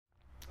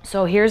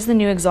So here's the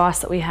new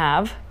exhaust that we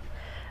have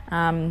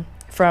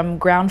from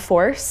Ground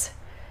Force,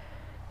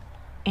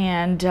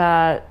 and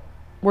we're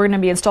going to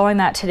be installing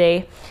that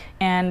today.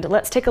 And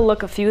let's take a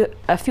look at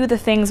a few of the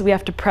things we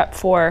have to prep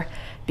for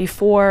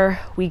before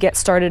we get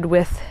started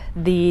with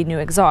the new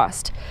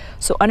exhaust.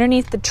 So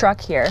underneath the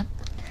truck here,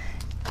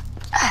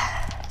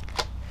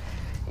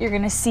 you're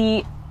going to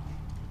see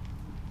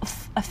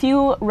a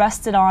few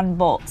rusted on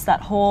bolts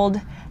that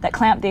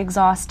clamp the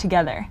exhaust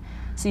together.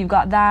 So you've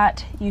got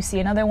that, you see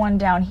another one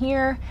down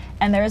here,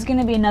 and there's going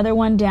to be another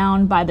one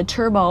down by the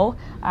turbo,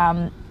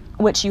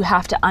 which you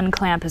have to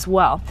unclamp as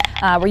well.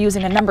 We're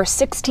using a number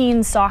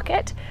 16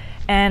 socket,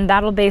 and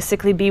that'll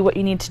basically be what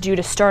you need to do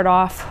to start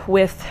off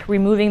with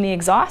removing the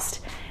exhaust,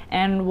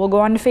 and we'll go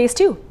on to phase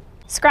 2.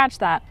 Scratch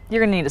that,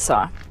 you're gonna need a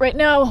saw. Right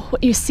now,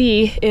 what you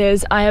see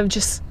is I have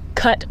just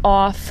cut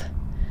off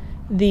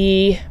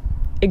the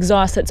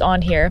exhaust that's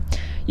on here.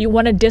 You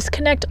want to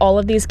disconnect all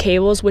of these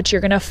cables, which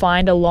you're going to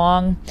find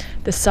along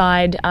the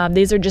side.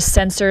 These are just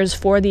sensors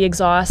for the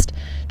exhaust.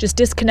 Just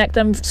disconnect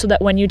them so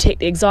that when you take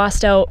the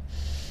exhaust out,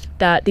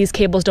 that these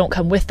cables don't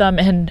come with them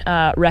and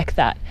wreck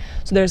that.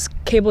 So there's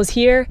cables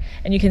here,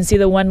 and you can see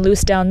the one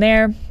loose down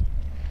there.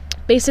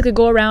 Basically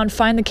go around,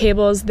 find the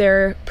cables.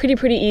 They're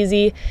pretty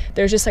easy.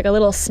 There's just like a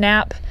little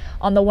snap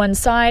on the one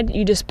side.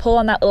 You just pull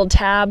on that little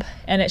tab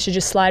and it should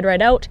just slide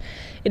right out.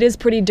 It is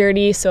pretty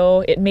dirty,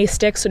 so it may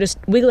stick, so just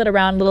wiggle it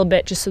around a little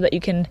bit just so that you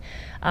can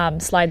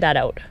slide that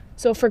out.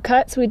 So for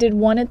cuts, we did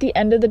one at the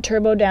end of the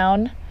turbo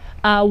down,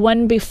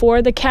 one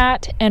before the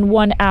cat, and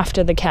one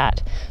after the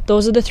cat.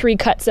 Those are the 3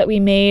 cuts that we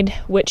made,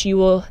 which you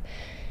will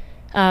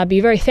be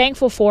very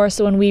thankful for,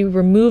 so when we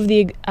remove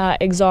the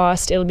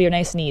exhaust, it'll be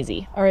nice and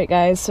easy. All right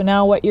guys, so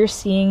now what you're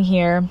seeing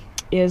here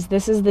is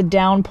this is the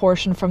down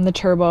portion from the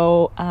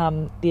turbo,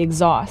 the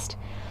exhaust.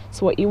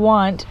 So what you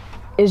want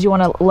is you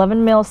want an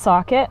 11 mil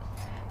socket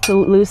to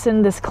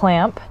loosen this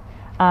clamp.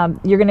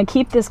 You're going to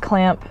keep this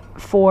clamp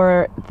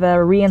for the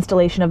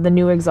reinstallation of the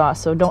new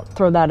exhaust, so don't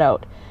throw that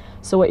out.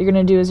 So what you're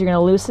going to do is you're going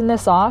to loosen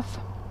this off,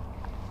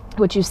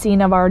 which you've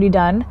seen I've already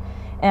done,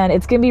 and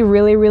it's going to be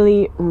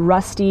really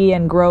rusty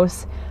and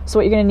gross. So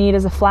what you're going to need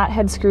is a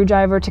flathead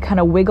screwdriver to kind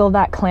of wiggle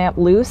that clamp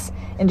loose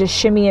and just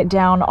shimmy it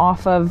down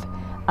off of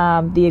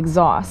the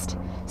exhaust.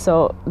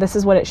 So this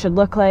is what it should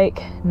look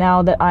like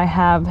now that I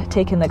have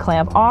taken the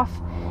clamp off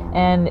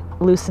and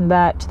loosened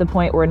that to the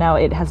point where now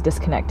it has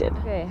disconnected.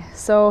 Okay,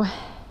 so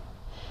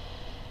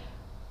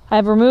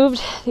I've removed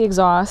the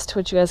exhaust,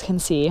 which you guys can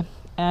see,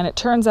 and it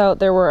turns out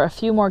there were a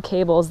few more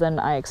cables than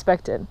I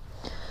expected.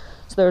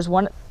 So there's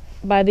one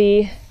by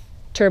the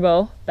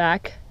turbo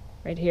back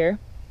right here.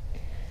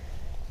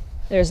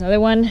 There's another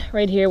one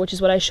right here, which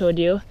is what I showed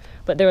you,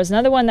 but there was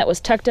another one that was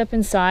tucked up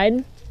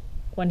inside.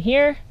 One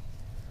here,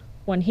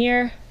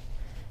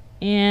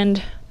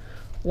 and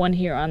one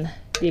here on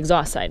the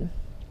exhaust side.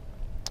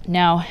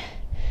 Now,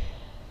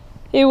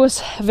 it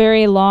was a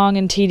very long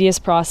and tedious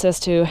process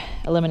to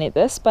eliminate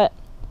this, but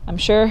I'm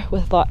sure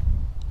with a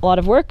lot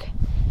of work,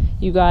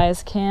 you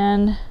guys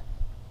can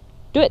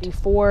do it.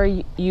 Before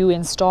you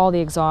install the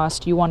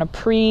exhaust, you want to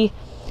pre-fit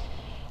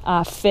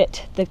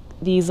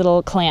these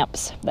little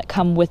clamps that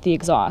come with the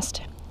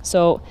exhaust.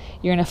 So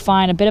you're going to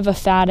find a bit of a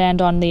fat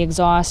end on the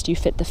exhaust. You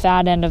fit the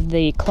fat end of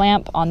the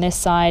clamp on this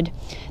side.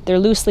 They're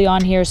loosely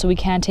on here, so we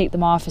can take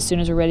them off as soon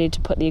as we're ready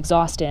to put the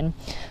exhaust in.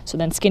 So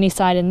then skinny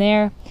side in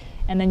there,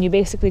 and then you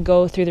basically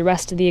go through the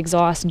rest of the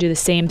exhaust and do the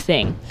same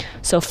thing.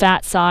 So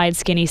fat side,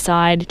 skinny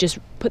side, just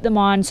put them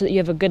on so that you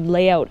have a good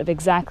layout of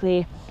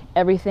exactly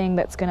everything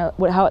that's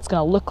how it's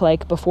gonna look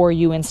like before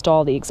you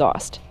install the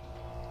exhaust.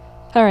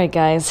 All right,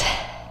 guys.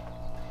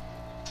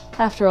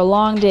 After a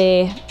long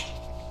day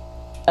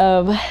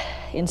of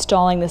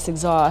installing this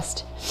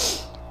exhaust,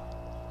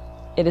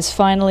 it is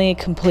finally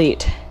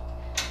complete.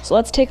 So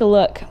let's take a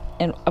look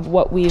of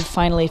what we've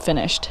finally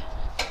finished.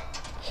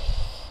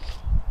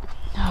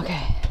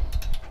 Okay.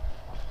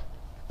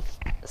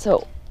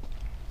 So,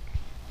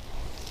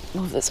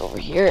 move this over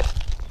here.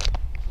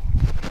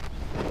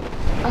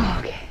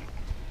 Okay.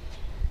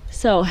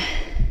 So,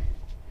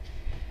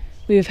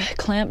 we've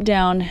clamped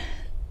down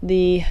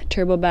the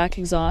turbo back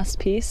exhaust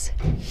piece.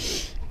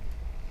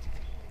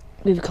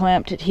 We've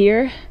clamped it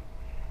here,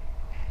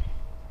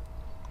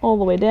 all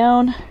the way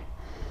down.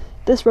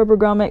 This rubber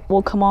grommet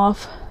will come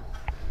off.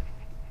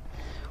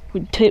 We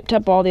taped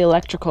up all the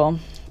electrical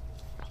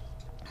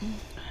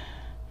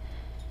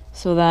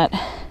so that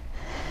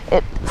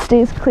it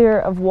stays clear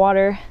of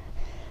water.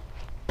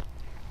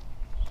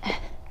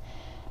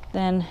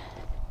 Then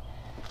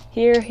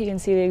here you can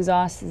see the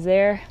exhaust is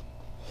there.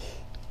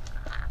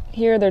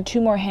 Here there are 2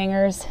 more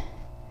hangers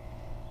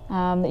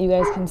that you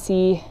guys can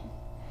see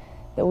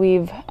that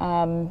we've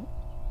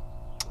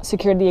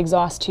secured the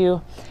exhaust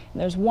to.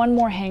 And there's 1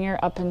 more hanger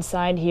up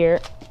inside here.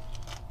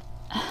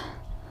 I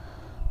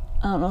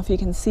don't know if you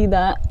can see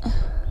that,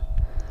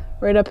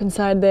 right up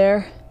inside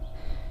there.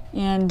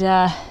 And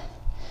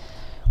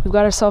we've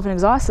got ourselves an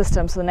exhaust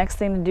system, so the next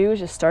thing to do is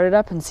just start it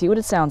up and see what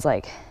it sounds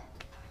like.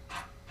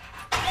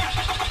 All right,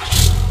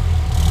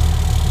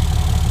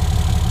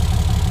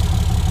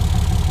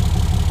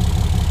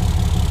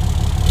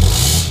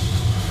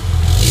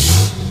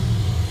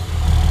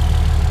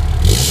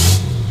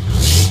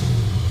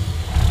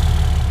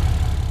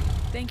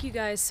 Thank you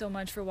guys so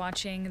much for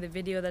watching the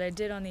video that I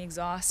did on the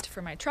exhaust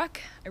for my truck.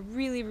 I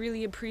really,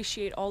 really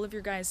appreciate all of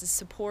your guys'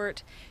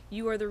 support.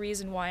 You are the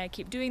reason why I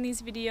keep doing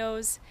these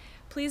videos.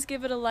 Please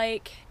give it a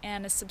like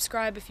and a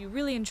subscribe if you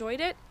really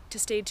enjoyed it to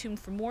stay tuned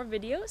for more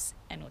videos,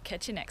 and we'll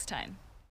catch you next time.